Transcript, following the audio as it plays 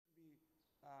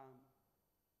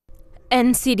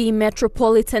NCD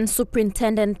Metropolitan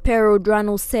Superintendent Perou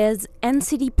N'Dranou says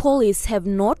NCD Police have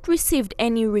not received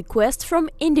any requests from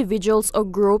individuals or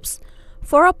groups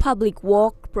for a public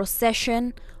walk,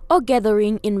 procession, or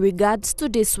gathering in regards to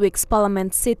this week's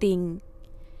Parliament sitting.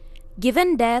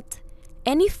 Given that,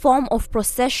 any form of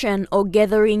procession or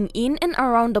gathering in and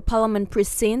around the Parliament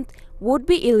precinct would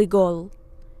be illegal.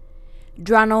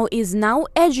 N'Dranou is now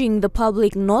urging the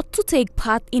public not to take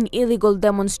part in illegal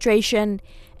demonstration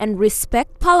and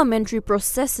respect parliamentary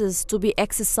processes to be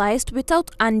exercised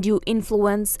without undue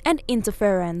influence and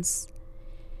interference.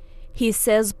 He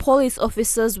says police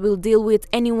officers will deal with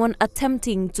anyone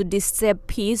attempting to disturb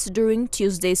peace during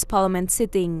Tuesday's Parliament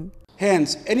sitting.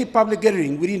 Hence, any public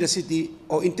gathering within the city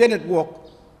or intended walk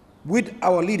with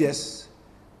our leaders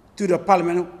to the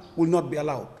Parliament will not be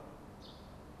allowed.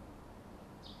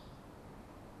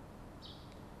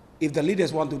 If the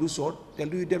leaders want to do so, they'll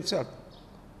do it themselves.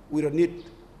 We don't need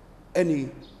any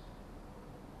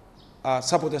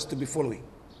supporters to be following.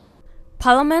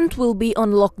 Parliament will be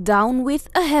on lockdown with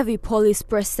a heavy police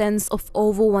presence of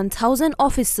over 1,000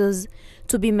 officers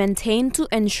to be maintained to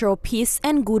ensure peace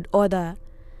and good order.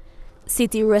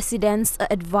 City residents are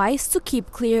advised to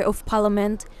keep clear of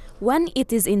Parliament when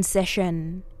it is in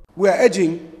session. We are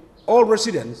urging all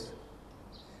residents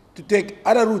to take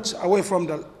other routes away from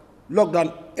the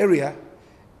lockdown area,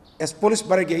 as police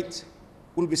barricades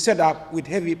will be set up with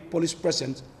heavy police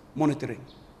presence monitoring.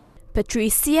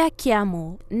 Patricia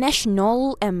Chiamo,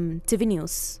 National TV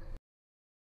News.